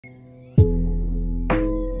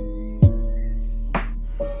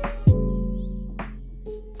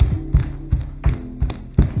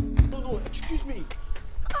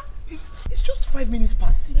5 minutes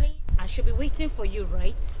past 6. I should be waiting for you,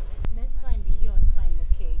 right? Next time, be here on time,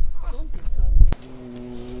 okay? Don't disturb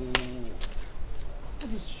me. All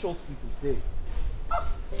these short people there.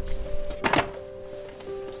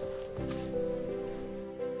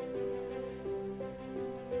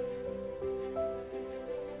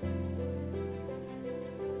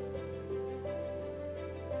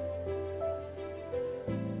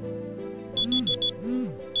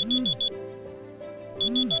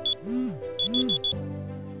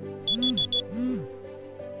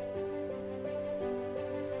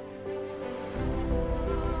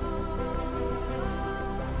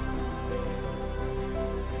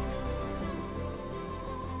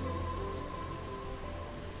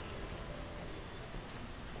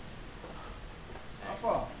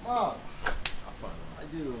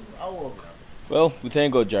 Well, we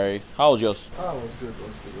thank God, Jerry. How was yours? Ah, was good.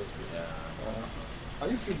 Yeah. Are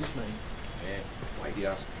you free this night? Yeah. Why did you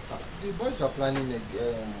ask? The boys are planning a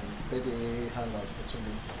birthday hangout for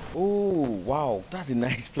today. Oh, wow. That's a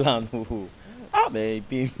nice plan. Man,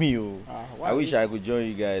 pay me. I wish I could join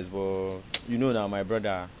you guys, but you know now, my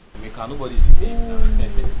brother. Nobody's with him now.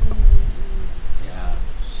 Yeah.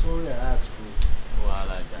 Sorry I asked, bro. Oh, I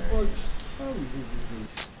like Jerry. But how is it these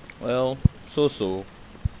days? Well, so.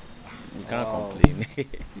 We can't complain.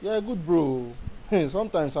 Yeah, good, bro.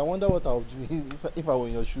 Sometimes I wonder what I would do if I were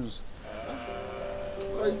in your shoes.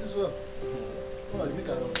 Alright, as well. Alright, make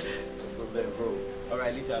a no problem, bro.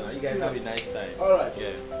 Alright, later now. You guys have a nice time. Alright.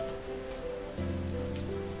 Yeah.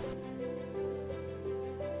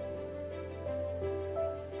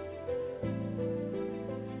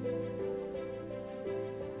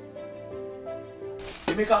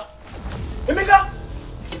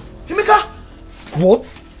 Emeka! What?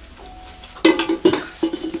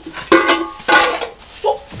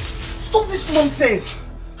 Stop this nonsense!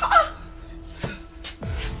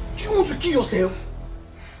 Do you want to kill yourself?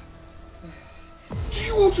 Do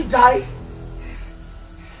you want to die?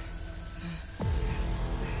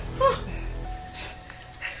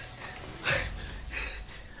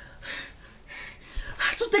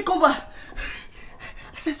 To take over!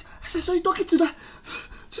 I saw you talking to the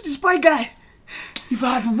spy guy. If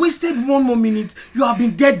I had wasted 1 more minute, you have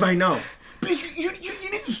been dead by now. Please, you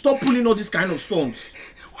need to stop pulling all these kind of stunts.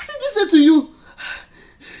 What did he say to you?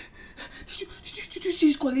 Did you see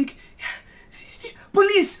his colleague?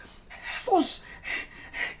 Police! Force!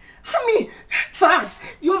 Army! SARS!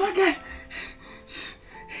 The other guy!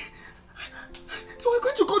 They were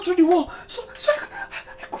going to go through the wall. So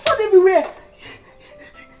I covered everywhere.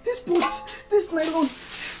 This boat, this nylon,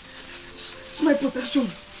 it's my protection.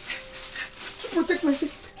 To protect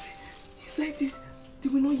myself. See, inside this, they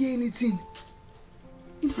will not hear anything.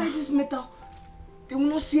 Inside this metal, they will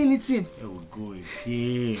not see anything. Here we go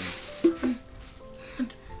again.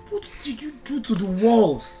 And what did you do to the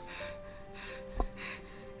walls?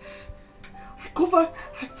 I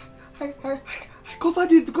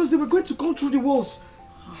covered it because they were going to come through the walls.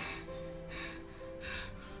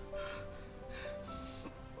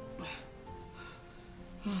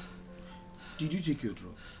 Did you take your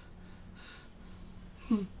drug?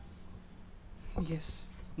 Yes.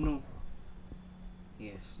 No.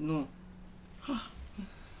 Yes. No.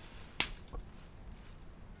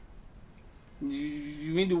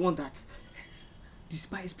 You mean the one that the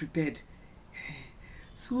spies prepared?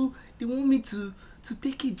 So they want me to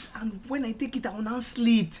take it, and when I take it, I will now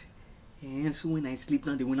sleep. And so when I sleep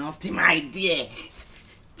now, they will now steal my idea.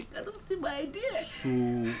 I don't steal my idea. So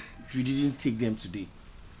you didn't take them today?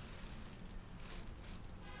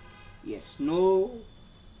 Yes. No.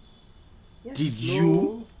 Yes, Did no.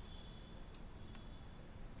 you?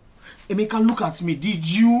 Emeka, look at me. Did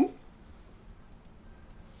you?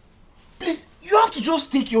 Please, you have to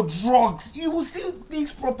just take your drugs. You will see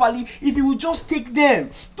things properly if you will just take them.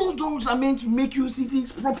 Those drugs are meant to make you see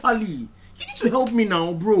things properly. You need to help me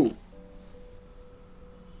now, bro.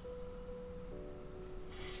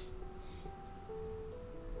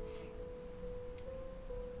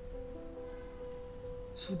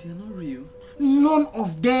 So they are not real? None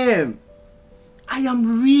of them. I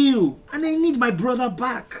am real, and I need my brother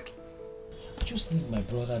back. I just need my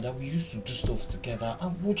brother that we used to do stuff together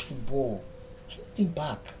and watch football. I need him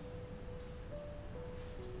back.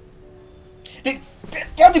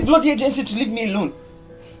 Tell the bloody agency to leave me alone.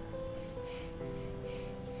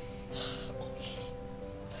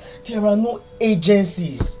 There are no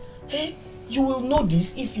agencies. Hey, you will know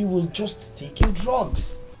this if you will just take your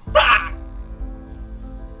drugs. Ah!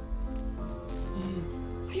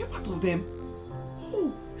 Are you part of them?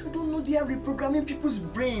 Oh, you don't know they are reprogramming people's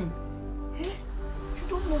brain. Eh? You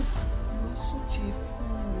don't know. You are such a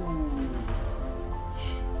fool.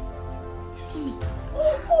 You don't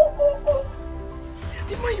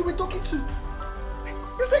The man you were talking to.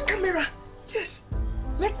 Is that camera? Yes.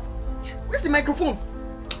 Like, where's the microphone?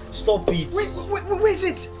 Stop it. Where is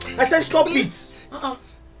it? I said stop it.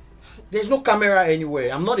 There's no camera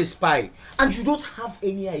anywhere. I'm not a spy. And you don't have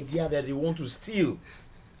any idea that they want to steal.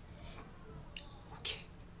 Okay.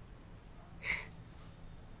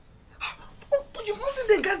 Oh, but you've not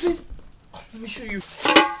seen the gathering. Come, let me show you.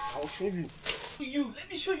 I'll show you. Let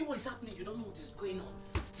me show you what is happening. You don't know what is going on.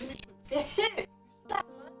 Let me show you. Hey, that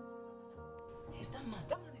man. Yes, that man.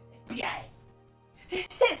 That man is FBI.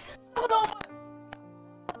 Hold on.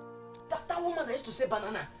 That woman that used to say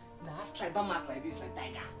banana. That has tribal mark like this, like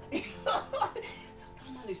tiger.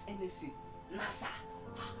 That man is NSC, NASA.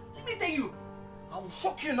 Let me tell you, I will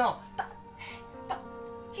shock you now.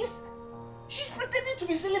 Yes, she's pretending to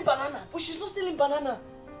be selling banana, but she's not selling banana.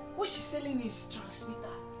 What she's selling is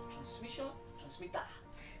transmitter, transmitter.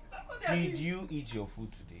 Did you eat your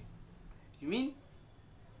food today? You mean?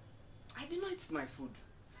 I did not eat my food.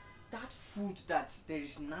 That food that there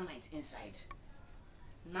is nanite inside.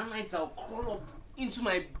 Nanites that will crawl up into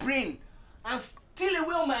my brain and steal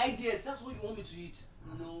away all my ideas. That's what you want me to eat?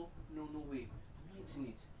 No way. I'm not eating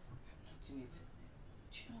it. Do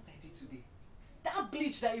you know what I did today? That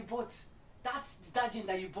bleach that you bought, that detergent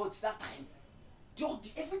that you bought that time,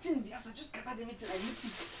 everything in the house, I just gathered everything, I mix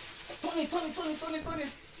it. Turn it.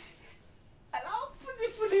 And I'll put the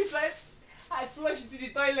food inside. I flush it in the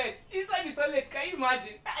toilet. Inside the toilet, can you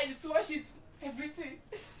imagine? I flush it, everything.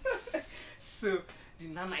 So the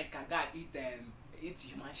nanite can go and eat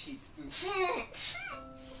human shit too.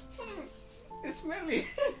 It's smelly.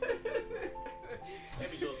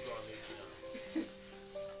 Let me just go and make it now.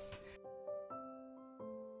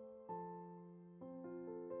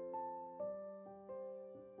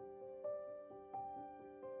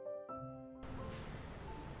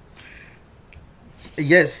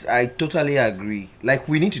 Yes, I totally agree. Like,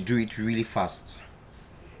 we need to do it really fast.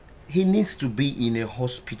 He needs to be in a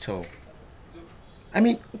hospital. I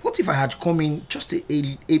mean, what if I had come in just a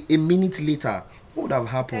minute later? What would have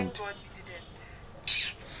happened? Thank God you didn't.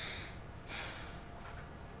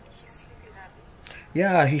 He's sleeping, Abby.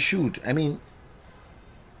 Yeah, he should. I mean,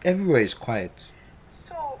 everywhere is quiet.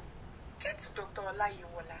 So, get to Dr.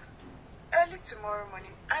 Olayiwola early tomorrow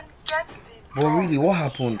morning and get the But really, what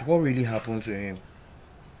happened? What really happened to him?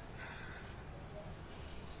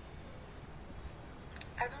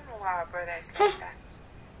 I don't know why our brother is like that.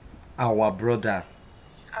 Our brother.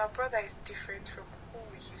 Our brother is different from who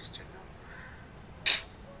we used to know.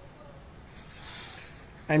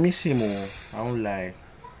 I miss him, oh. I won't lie.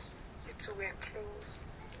 You two were close.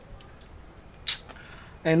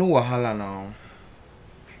 I know wahala now.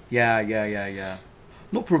 Yeah.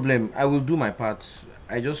 No problem. I will do my part.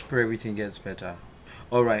 I just pray everything gets better.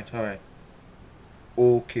 Alright.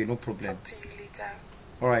 Okay, no problem. Talk to you later.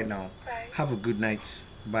 Alright now. Bye. Have a good night.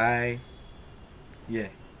 Bye. Yeah.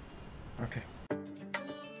 Okay.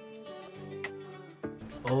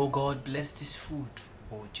 Oh God, bless this food,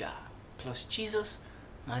 oh Jah, plus Jesus,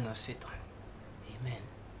 minus Satan. Amen.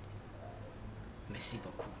 Merci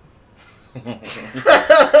beaucoup.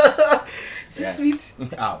 Is this sweet?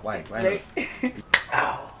 Why Like,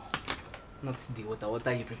 ow. Not the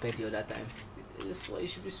water you prepared the other time. This one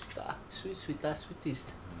should be sweeter, sweetest.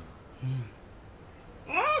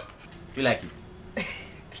 You like it?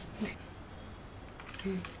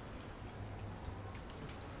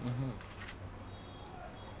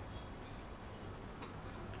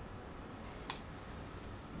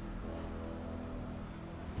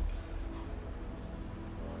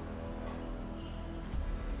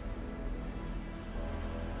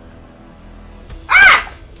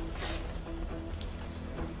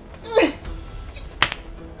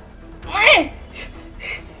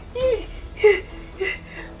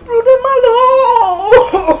 Brother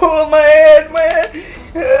Malo! My head.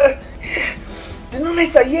 The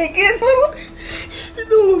nights are here again. I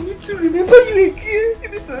don't want me to remember you again.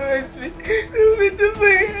 It hurts me. It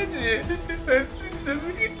hurts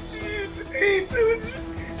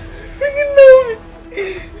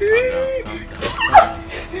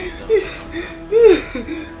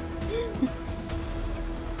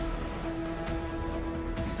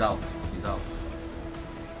He's out.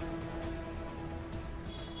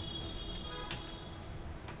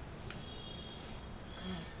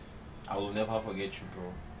 I will never forget you,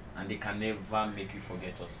 bro. And they can never make you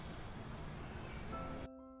forget us.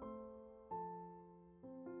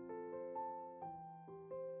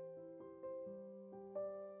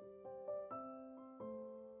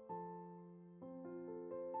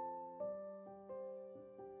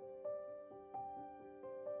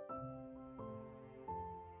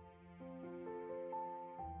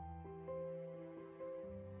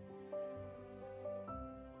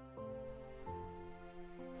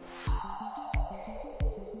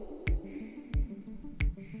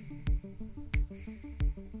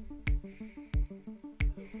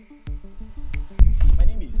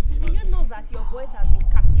 voice has been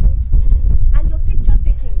captured and your picture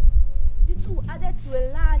taken. The two added to a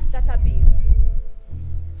large database.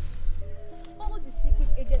 All the secret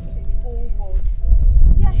agencies in the whole world,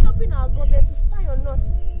 they are helping our government to spy on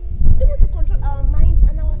us. They want to control our minds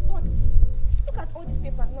and our thoughts. Look at all these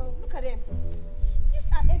papers now. Look at them. These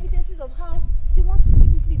are evidences of how they want to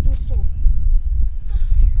secretly do so.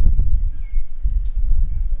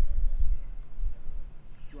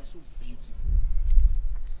 You are so beautiful.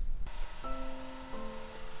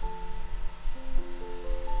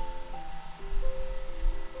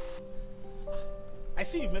 I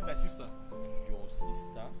see you met my sister. Your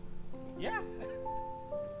sister? Yeah.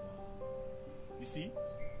 You see,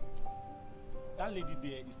 that lady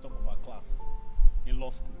there is top of her class in law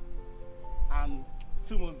school. And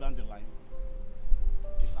 2 months down the line,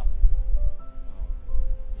 this happened. Wow.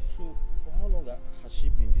 So, for how long has she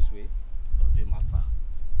been this way? Does it matter?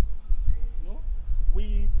 You know,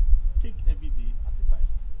 we take every day at a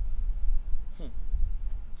time.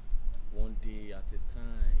 One day at a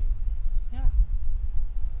time. Yeah.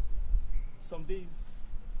 Some days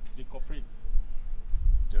they cooperate,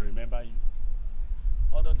 they remember you.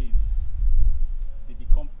 Other days they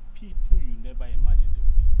become people you never imagined they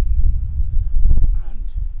would be.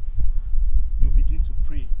 And you begin to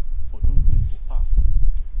pray for those days to pass.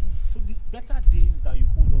 So the better days that you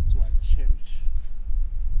hold on to and cherish.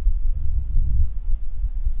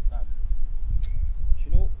 That's it.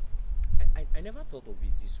 You know, I never thought of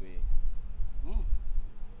it this way.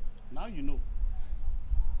 Now you know.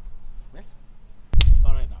 Well,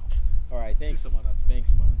 all right now. All right, thanks. See some other time.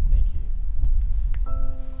 Thanks, man. Thank you.